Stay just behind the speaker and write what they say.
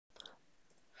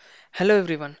Hello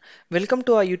everyone, welcome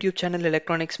to our YouTube channel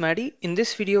Electronics Maddie. In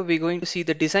this video, we're going to see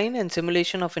the design and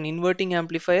simulation of an inverting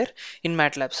amplifier in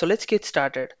MATLAB. So let's get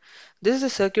started. This is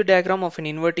a circuit diagram of an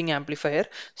inverting amplifier.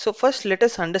 So first, let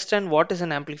us understand what is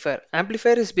an amplifier.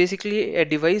 Amplifier is basically a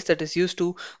device that is used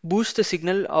to boost the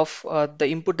signal of the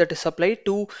input that is supplied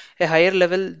to a higher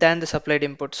level than the supplied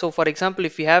input. So for example,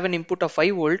 if we have an input of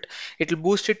 5 volt, it will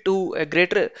boost it to a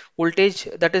greater voltage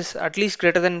that is at least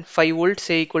greater than 5 volts,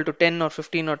 say equal to 10 or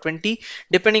 15 or 20,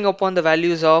 depending upon the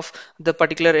values of the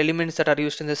particular elements that are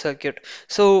used in the circuit.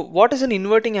 So what is an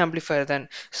inverting amplifier then?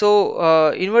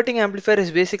 So inverting amplifier is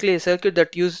basically a circuit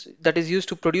that is used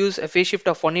to produce a phase shift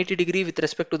of 180-degree with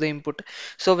respect to the input.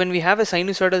 So when we have a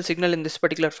sinusoidal signal in this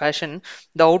particular fashion,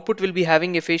 the output will be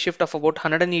having a phase shift of about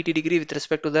 180-degree with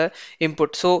respect to the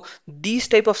input. So these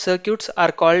type of circuits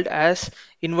are called as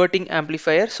inverting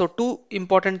amplifier. So two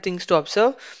important things to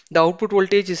observe: the output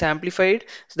voltage is amplified,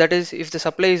 so that is, if the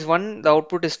supply is 1, the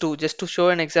output is 2. Just to show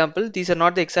an example, these are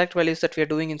not the exact values that we are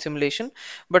doing in simulation,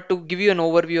 but to give you an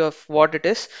overview of what it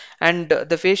is. And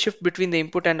the phase shift between the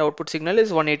input and output signal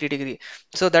is 180-degree.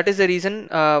 So that is the reason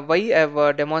why I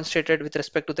have demonstrated with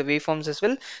respect to the waveforms as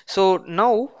well. So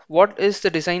now, what is the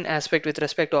design aspect with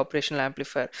respect to operational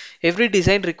amplifier? Every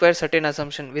design requires certain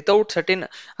assumption. Without certain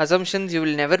assumptions, you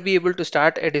will never be able to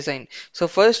start a design. So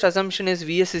first assumption is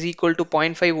Vs is equal to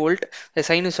 0.5 volt, a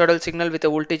sinusoidal signal with a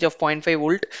voltage of 0.5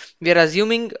 volt. We are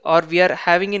assuming, or we are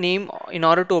having an aim in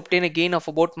order to obtain a gain of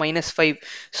about -5.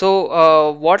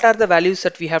 So what are the values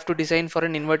that we have to design for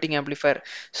an inverting amplifier?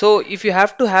 So if you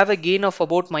have to have a gain of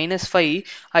about -5,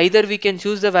 either we can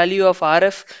choose the value of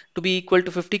RF to be equal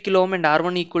to 50 kilo ohm and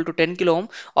R1 equal to 10 kilo ohm,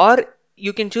 or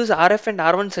you can choose RF and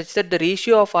R1 such that the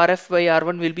ratio of RF by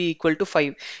R1 will be equal to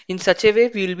 5. In such a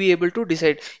way, we will be able to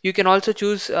decide. You can also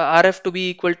choose RF to be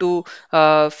equal to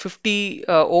 50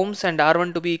 ohms and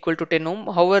R1 to be equal to 10 ohm.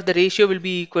 However, the ratio will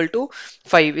be equal to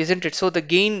 5, isn't it? So the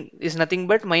gain is nothing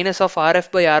but minus of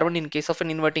RF by R1 in case of an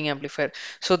inverting amplifier.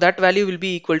 So that value will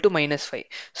be equal to -5.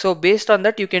 So based on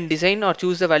that, you can design or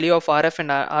choose the value of RF and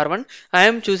R1. I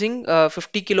am choosing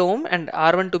 50 kilo ohm and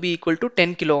R1 to be equal to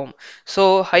 10 kilo ohm.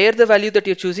 So higher the value that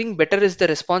you're choosing, better is the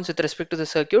response with respect to the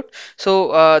circuit. So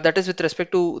that is with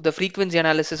respect to the frequency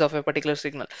analysis of a particular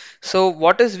signal. So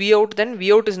what is V out then?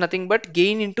 V out is nothing but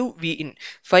gain into V in.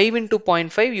 5 into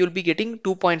 0.5, you'll be getting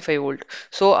 2.5 volt.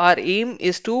 So our aim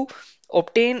is to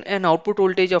obtain an output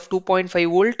voltage of 2.5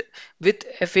 volt with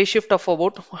a phase shift of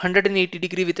about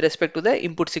 180-degree with respect to the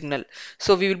input signal.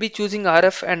 So we will be choosing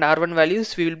RF and R1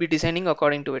 values. We will be designing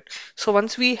according to it. So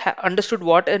once we understood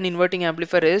what an inverting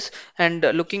amplifier is, and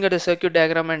looking at the circuit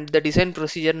diagram and the design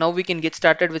procedure, now we can get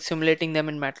started with simulating them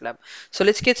in MATLAB. So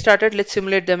let's get started. Let's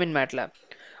simulate them in MATLAB.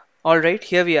 All right,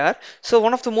 here we are. So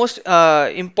one of the most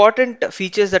important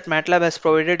features that MATLAB has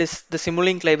provided is the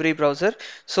Simulink library browser.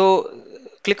 So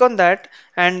click on that,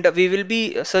 and we will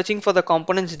be searching for the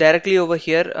components directly over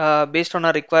here based on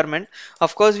our requirement.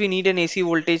 Of course, we need an AC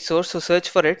voltage source, so search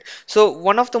for it. So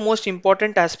one of the most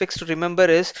important aspects to remember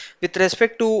is with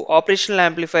respect to operational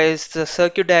amplifiers, the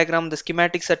circuit diagram, the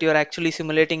schematics that you are actually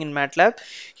simulating in MATLAB,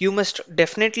 you must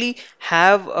definitely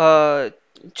have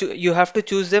you have to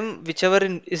choose them whichever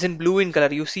is in blue in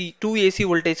color. You see two AC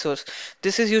voltage source.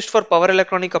 This is used for power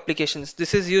electronic applications.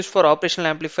 This is used for operational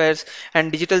amplifiers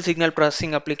and digital signal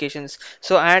processing applications.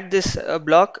 So add this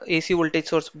block, AC voltage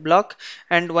source block,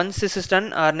 and once this is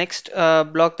done, our next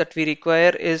block that we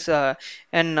require is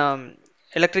an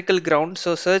electrical ground.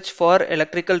 So search for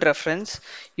electrical reference.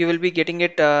 You will be getting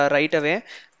it right away.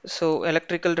 So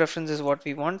electrical reference is what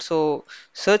we want. So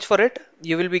search for it.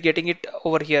 You will be getting it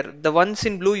over here. The ones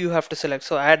in blue you have to select.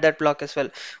 So add that block as well.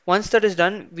 Once that is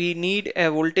done, we need a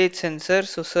voltage sensor.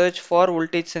 So search for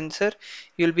voltage sensor.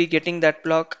 You'll be getting that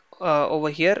block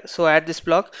over here. So add this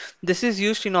block. This is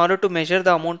used in order to measure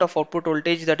the amount of output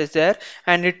voltage that is there,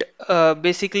 and it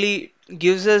basically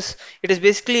gives us, it is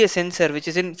basically a sensor which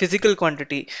is in physical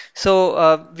quantity.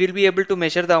 So we'll be able to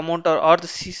measure the amount,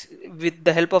 with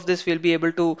the help of this we'll be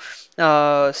able to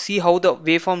see how the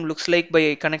waveform looks like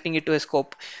by connecting it to a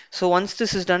scope. So once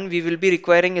this is done, we will be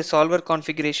requiring a solver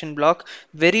configuration block.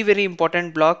 Very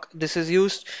important block. This is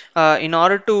used in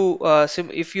order to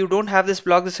if you don't have this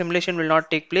block, the simulation will not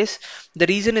take place. The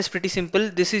reason is pretty simple.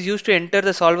 This is used to enter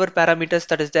the solver parameters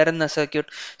that is there in the circuit.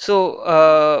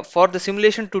 So for the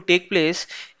simulation to take place,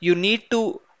 you need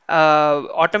to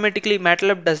automatically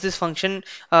MATLAB does this function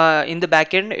in the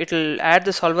backend. It will add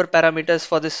the solver parameters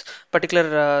for this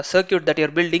particular circuit that you're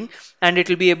building, and it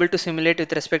will be able to simulate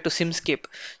with respect to Simscape.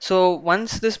 So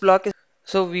once this block is,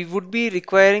 so we would be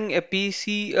requiring a PS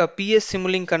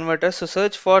Simulink converter. So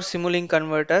search for Simulink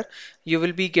converter, you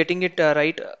will be getting it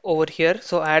right over here.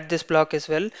 So add this block as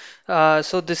well.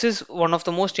 So this is one of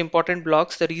the most important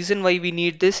blocks. The reason why we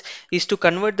need this is to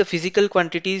convert the physical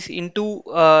quantities into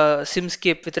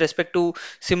SimScape with respect to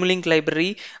Simulink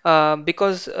library,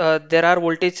 because there are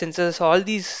voltage sensors. All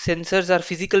these sensors are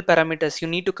physical parameters. You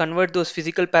need to convert those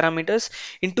physical parameters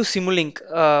into Simulink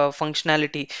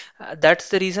functionality. That's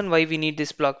the reason why we need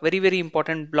this block. Very, very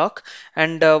important block.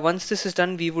 And once this is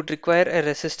done, we would require a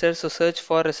resistor. So search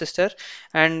for resistor,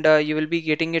 and you will be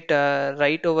getting it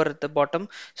right over at the bottom.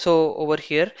 So over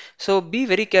here. So be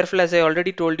very careful, as I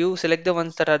already told you. Select the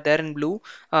ones that are there in blue,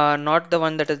 not the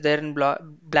one that is there in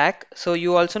black. So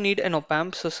you also need an op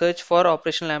amp. So search for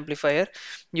operational amplifier.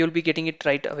 You'll be getting it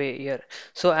right away here.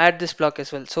 So add this block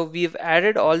as well. So we've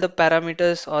added all the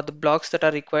parameters or the blocks that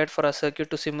are required for our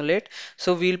circuit to simulate.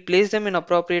 So we'll place them in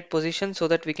appropriate position so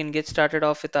that we can get started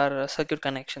off with our circuit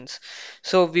connections.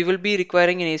 So we will be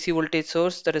requiring an AC voltage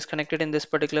source that is connected in this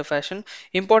particular fashion.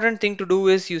 Important thing to do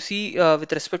is, you see,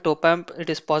 with respect to op amp, it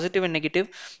is positive and negative.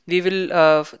 We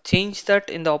will change that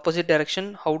in the opposite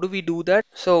direction. How do we do that?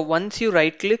 So once you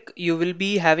right click, you will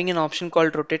be having an option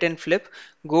called rotate and flip.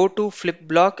 Go to flip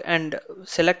block and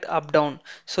select up down.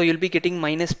 So you'll be getting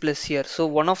minus plus here. So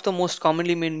one of the most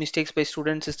commonly made mistakes by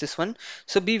students is this one.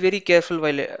 So be very careful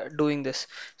while doing this.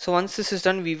 So once this is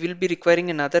done, we will be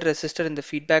requiring another resistor in the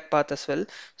feedback path as well.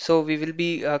 So we will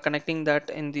be connecting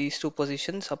that in these two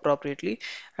positions appropriately.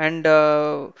 And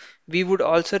we would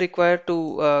also require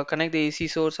to connect the AC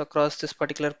source across this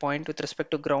particular point with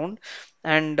respect to ground,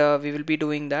 and we will be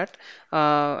doing that.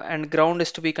 And ground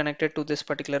is to be connected to this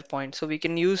particular point. So we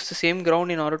can use the same ground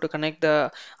in order to connect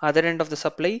the other end of the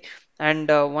supply. And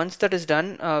once that is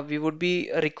done, we would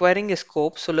be requiring a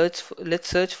scope. So let's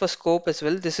search for scope as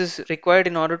well. This is required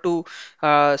in order to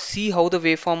see how the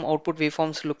waveform output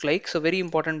waveforms look like. So very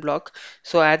important block.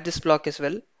 So add this block as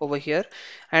well over here.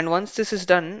 And once this is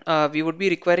done, we would be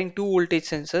requiring two voltage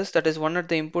sensors, that is one at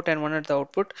the input and one at the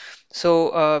output.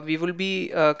 So we will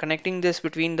be connecting this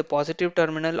between the positive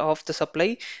terminal of the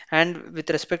supply and with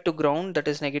respect to ground, that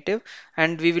is negative,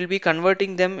 and we will be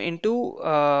converting them into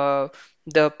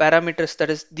the parameters,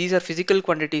 that is these are physical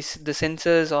quantities, the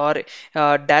sensors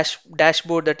or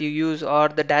dashboard that you use, or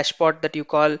the dashboard that you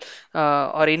call,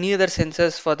 or any other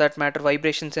sensors for that matter,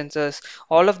 vibration sensors.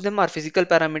 All of them are physical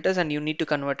parameters and you need to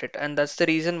convert it, and that's the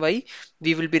reason why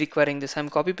we will be requiring this. I'm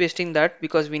copy pasting that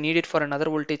because we need it for another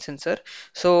voltage sensor.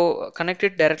 So connect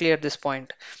it directly at this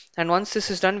point. And once this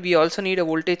is done, we also need a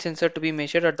voltage sensor to be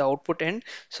measured at the output end.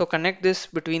 So connect this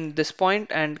between this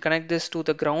point and connect this to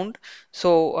the ground.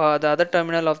 So the other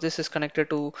terminal of this is connected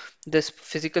to this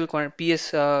physical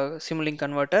PS Simulink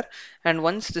converter. And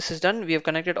once this is done, we have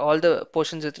connected all the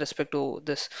portions with respect to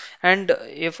this. And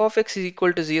f of x is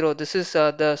equal to 0. This is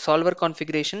the solver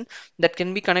configuration that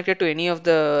can be connected to any of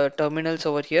the terminals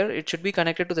over here. It should be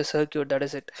connected to the circuit, that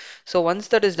is it. So once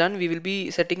that is done, we will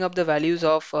be setting up the values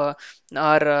of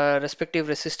our respective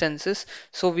resistances.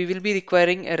 So we will be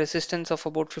requiring a resistance of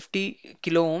about 50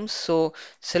 kilo ohms. So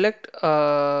select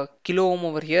kilo ohm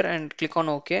over here and click on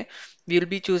OK. We will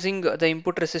be choosing the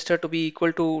input resistor to be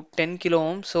equal to 10 kilo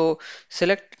ohm. So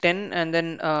select 10 and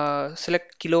then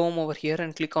select kilo ohm over here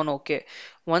and click on OK.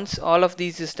 Once all of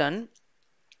these is done,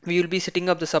 we will be setting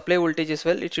up the supply voltage as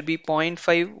well. It should be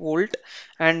 0.5 volt,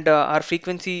 and our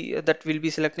frequency that we'll be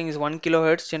selecting is 1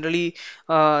 kilohertz. Generally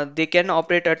they can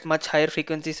operate at much higher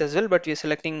frequencies as well, but we are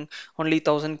selecting only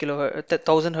 1000 kilohertz,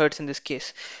 1000 hertz in this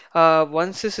case.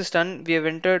 Once this is done, we have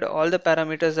entered all the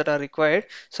parameters that are required.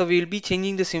 So we will be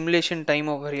changing the simulation time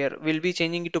over here. We'll be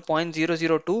changing it to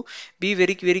 0.002. Be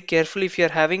very, very careful if you are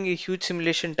having a huge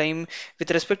simulation time with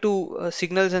respect to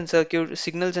signals and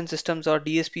systems, or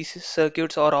DSP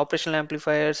circuits, or operational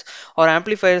amplifiers, or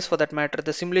amplifiers for that matter.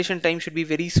 The simulation time should be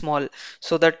very small,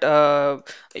 so that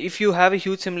if you have a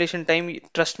huge simulation time,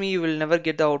 trust me, you will never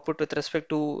get the output with respect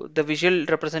to the visual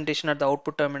representation at the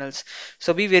output terminals.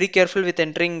 So be very careful with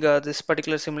entering this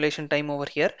particular simulation time over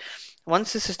here.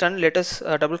 Once this is done, let us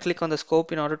double click on the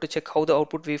scope in order to check how the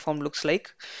output waveform looks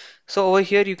like. So over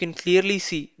here you can clearly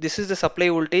see this is the supply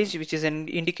voltage, which is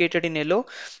indicated in yellow,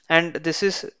 and this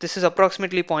is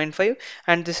approximately 0.5,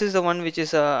 and this is the one which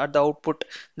is at the output,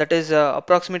 that is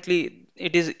approximately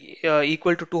it is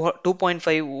equal to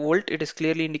 2.5 volt. It is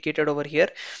clearly indicated over here,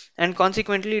 and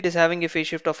consequently it is having a phase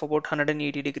shift of about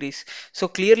 180 degrees. So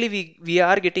clearly we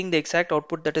are getting the exact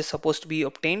output that is supposed to be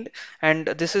obtained, and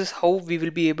this is how we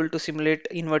will be able to simulate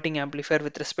inverting amplifier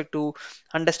with respect to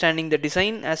understanding the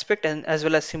design aspect and as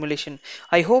well as simulation.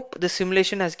 I hope this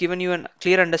simulation has given you a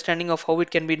clear understanding of how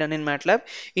it can be done in MATLAB.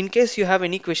 In case you have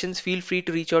any questions, feel free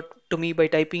to reach out to me by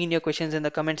typing in your questions in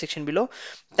the comment section below.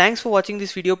 Thanks for watching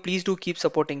this video. Please do keep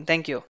supporting. Thank you.